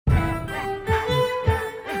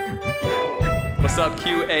What's up,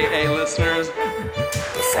 QAA listeners?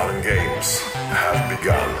 The fun games have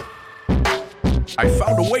begun. I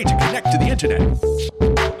found a way to connect to the internet.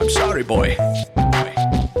 I'm sorry, boy.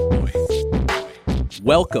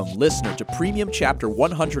 Welcome, listener, to Premium Chapter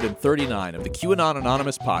 139 of the QAnon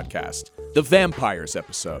Anonymous podcast, the Vampires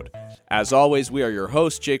episode. As always, we are your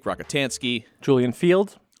hosts, Jake Rockatansky, Julian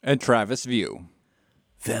Field, and Travis View.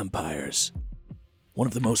 Vampires. One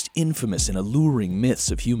of the most infamous and alluring myths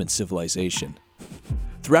of human civilization.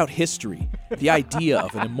 Throughout history, the idea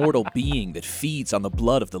of an immortal being that feeds on the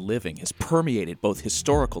blood of the living has permeated both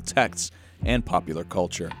historical texts and popular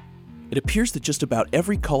culture. It appears that just about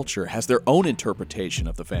every culture has their own interpretation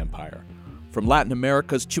of the vampire, from Latin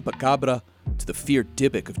America's chupacabra to the feared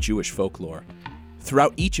Dybbuk of Jewish folklore.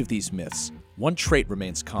 Throughout each of these myths, one trait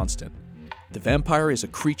remains constant. The vampire is a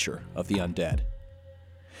creature of the undead.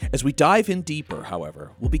 As we dive in deeper,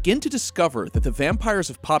 however, we'll begin to discover that the vampires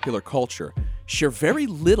of popular culture share very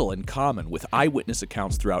little in common with eyewitness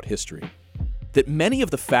accounts throughout history. That many of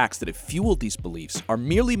the facts that have fueled these beliefs are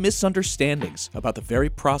merely misunderstandings about the very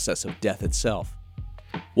process of death itself.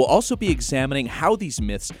 We'll also be examining how these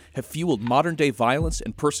myths have fueled modern-day violence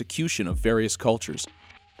and persecution of various cultures.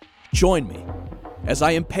 Join me as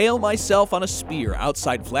I impale myself on a spear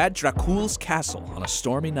outside Vlad Dracul's castle on a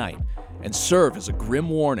stormy night and serve as a grim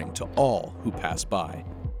warning to all who pass by.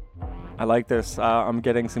 I like this. I'm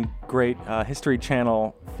getting some great History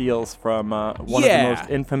Channel feels from one of the most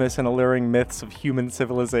infamous and alluring myths of human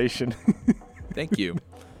civilization. Thank you.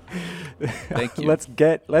 Thank you. Let's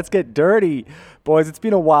get dirty. Boys, it's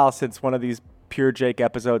been a while since one of these Pure Jake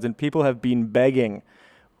episodes, and people have been begging.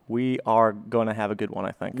 We are going to have a good one,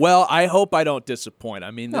 I think. Well, I hope I don't disappoint.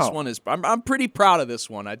 I mean, this one is... I'm pretty proud of this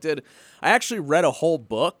one. I actually read a whole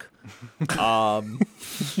book.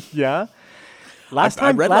 Yeah? Last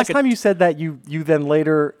time you said that, you then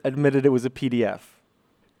later admitted it was a PDF.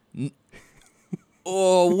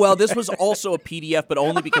 Oh, well, this was also a PDF, but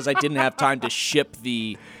only because I didn't have time to ship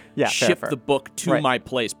the the book to my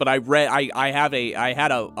place. But I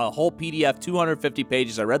had a whole PDF, 250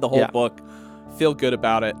 pages. I read the whole book. Feel good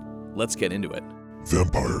about it. Let's get into it.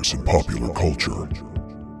 Vampires in popular culture.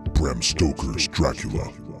 Bram Stoker's Dracula.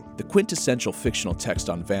 The quintessential fictional text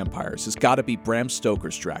on vampires has got to be Bram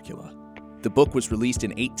Stoker's Dracula. The book was released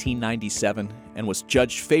in 1897 and was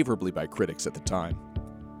judged favorably by critics at the time.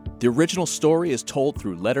 The original story is told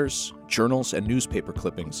through letters, journals, and newspaper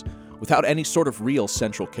clippings, without any sort of real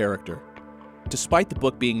central character. Despite the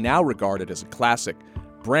book being now regarded as a classic,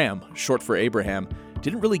 Bram, short for Abraham,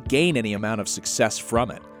 didn't really gain any amount of success from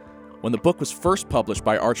it. When the book was first published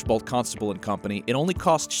by Archibald Constable and Company, it only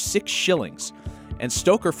cost 6 shillings, and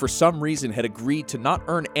Stoker for some reason had agreed to not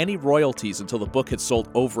earn any royalties until the book had sold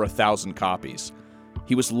over 1,000 copies.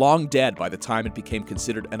 He was long dead by the time it became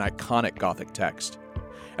considered an iconic Gothic text.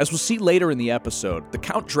 As we'll see later in the episode, the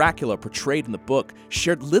Count Dracula portrayed in the book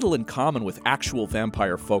shared little in common with actual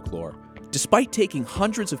vampire folklore. Despite taking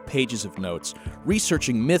hundreds of pages of notes,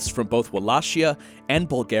 researching myths from both Wallachia and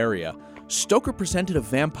Bulgaria, Stoker presented a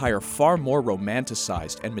vampire far more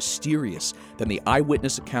romanticized and mysterious than the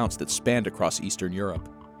eyewitness accounts that spanned across Eastern Europe.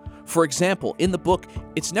 For example, in the book,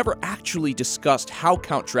 it's never actually discussed how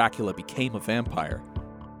Count Dracula became a vampire.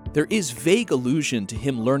 There is vague allusion to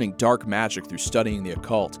him learning dark magic through studying the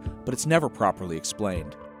occult, but it's never properly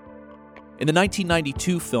explained. In the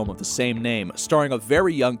 1992 film of the same name, starring a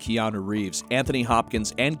very young Keanu Reeves, Anthony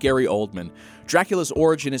Hopkins, and Gary Oldman, Dracula's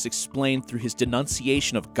origin is explained through his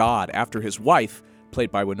denunciation of God after his wife,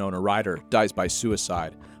 played by Winona Ryder, dies by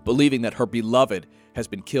suicide, believing that her beloved has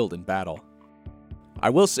been killed in battle. I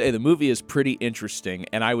will say the movie is pretty interesting,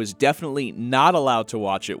 and I was definitely not allowed to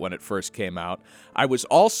watch it when it first came out. I was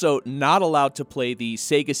also not allowed to play the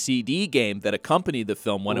Sega CD game that accompanied the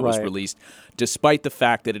film when it was released, despite the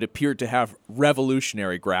fact that it appeared to have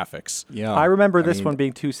revolutionary graphics. Yeah, I remember this one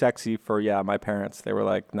being too sexy for my parents. They were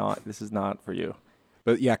like, "No, this is not for you."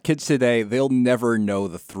 But yeah, kids today, they'll never know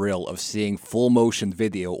the thrill of seeing full motion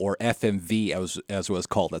video, or FMV as it was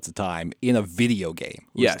called at the time, in a video game.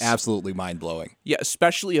 It was absolutely mind-blowing. Yeah,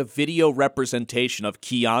 especially a video representation of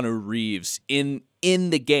Keanu Reeves in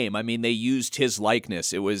the game. I mean, they used his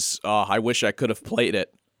likeness. It was, I wish I could have played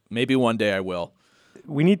it. Maybe one day I will.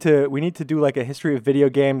 We need to do like a history of video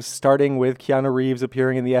games, starting with Keanu Reeves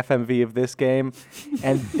appearing in the FMV of this game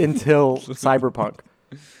and until Cyberpunk.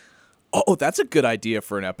 Oh, that's a good idea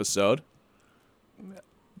for an episode.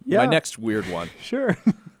 Yeah. My next weird one. Sure.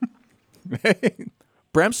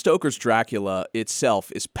 Bram Stoker's Dracula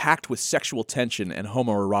itself is packed with sexual tension and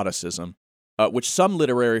homoeroticism, which some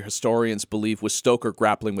literary historians believe was Stoker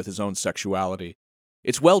grappling with his own sexuality.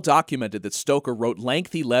 It's well documented that Stoker wrote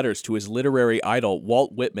lengthy letters to his literary idol,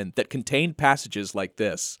 Walt Whitman, that contained passages like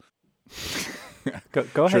this. Go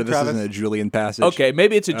sure ahead, this Travis. isn't a Julian passage? Okay,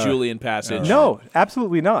 maybe it's a Julian passage. No,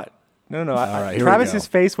 absolutely not. No. All right, here we Travis's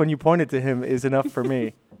go. face when you pointed to him is enough for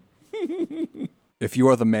me. If you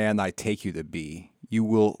are the man I take you to be, you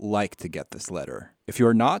will like to get this letter. If you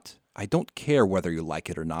are not, I don't care whether you like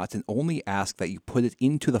it or not, and only ask that you put it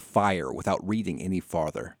into the fire without reading any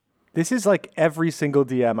farther. This is like every single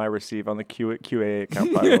DM I receive on the QA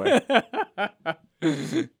account, by the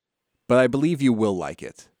way. But I believe you will like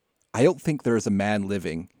it. I don't think there is a man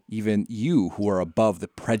living, even you who are above the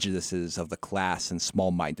prejudices of the class and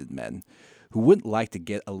small-minded men, who wouldn't like to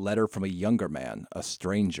get a letter from a younger man, a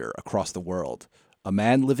stranger, across the world. A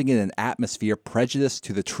man living in an atmosphere prejudiced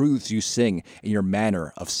to the truths you sing and your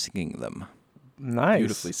manner of singing them. Nice.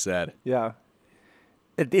 Beautifully said. Yeah.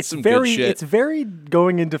 It's Some good very shit. it's very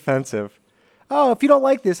going in defensive. Oh, if you don't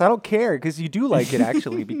like this, I don't care, because you do like it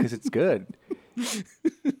actually because it's good.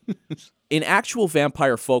 In actual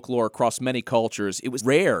vampire folklore across many cultures, it was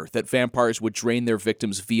rare that vampires would drain their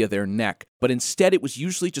victims via their neck, but instead it was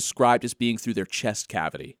usually described as being through their chest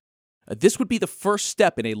cavity. This would be the first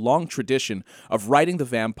step in a long tradition of writing the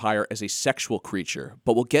vampire as a sexual creature,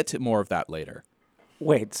 but we'll get to more of that later.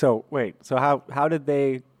 So how did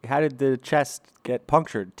the chest get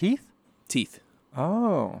punctured? Teeth? Teeth.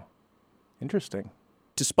 Oh. Interesting.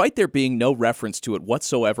 Despite there being no reference to it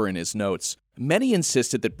whatsoever in his notes, many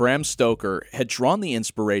insisted that Bram Stoker had drawn the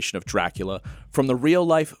inspiration of Dracula from the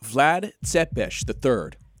real-life Vlad Tepes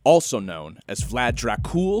III, also known as Vlad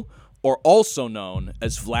Dracul, or also known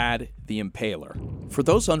as Vlad the Impaler. For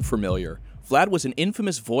those unfamiliar, Vlad was an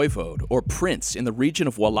infamous voivode, or prince, in the region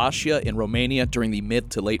of Wallachia in Romania during the mid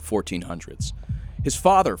to late 1400s. His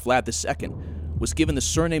father, Vlad II, was given the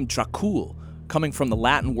surname Dracul, coming from the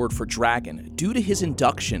Latin word for dragon, due to his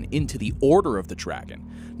induction into the Order of the Dragon.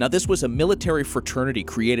 Now, this was a military fraternity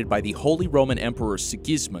created by the Holy Roman Emperor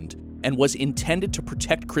Sigismund and was intended to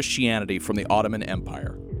protect Christianity from the Ottoman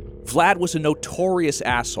Empire. Vlad was a notorious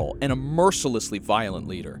asshole and a mercilessly violent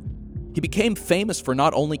leader. He became famous for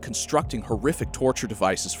not only constructing horrific torture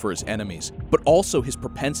devices for his enemies, but also his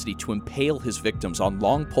propensity to impale his victims on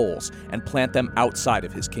long poles and plant them outside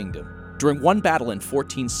of his kingdom. During one battle in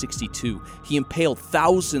 1462, he impaled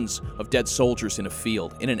thousands of dead soldiers in a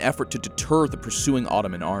field in an effort to deter the pursuing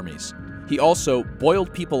Ottoman armies. He also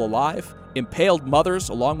boiled people alive, impaled mothers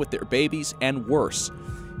along with their babies, and worse.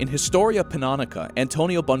 In Historia Pannonica,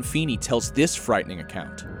 Antonio Bonfini tells this frightening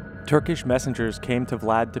account. Turkish messengers came to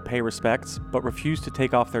Vlad to pay respects, but refused to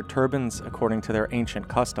take off their turbans according to their ancient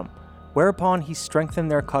custom. Whereupon he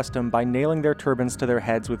strengthened their custom by nailing their turbans to their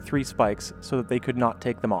heads with 3 spikes so that they could not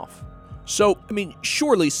take them off. So,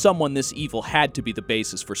 surely someone this evil had to be the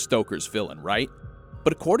basis for Stoker's villain, right?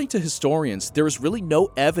 But according to historians, there is really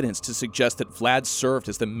no evidence to suggest that Vlad served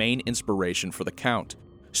as the main inspiration for the Count.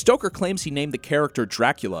 Stoker claims he named the character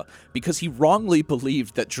Dracula because he wrongly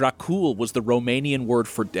believed that Dracul was the Romanian word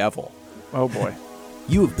for devil. Oh boy.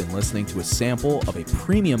 You have been listening to a sample of a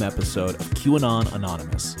premium episode of QAnon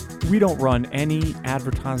Anonymous. We don't run any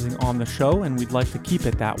advertising on the show, and we'd like to keep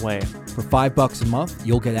it that way. For $5 a month,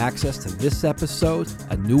 you'll get access to this episode,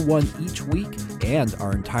 a new one each week, and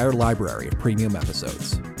our entire library of premium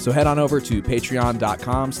episodes. So head on over to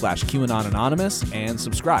patreon.com/QAnon Anonymous and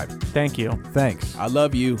subscribe. Thank you. Thanks. I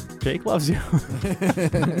love you. Jake loves you.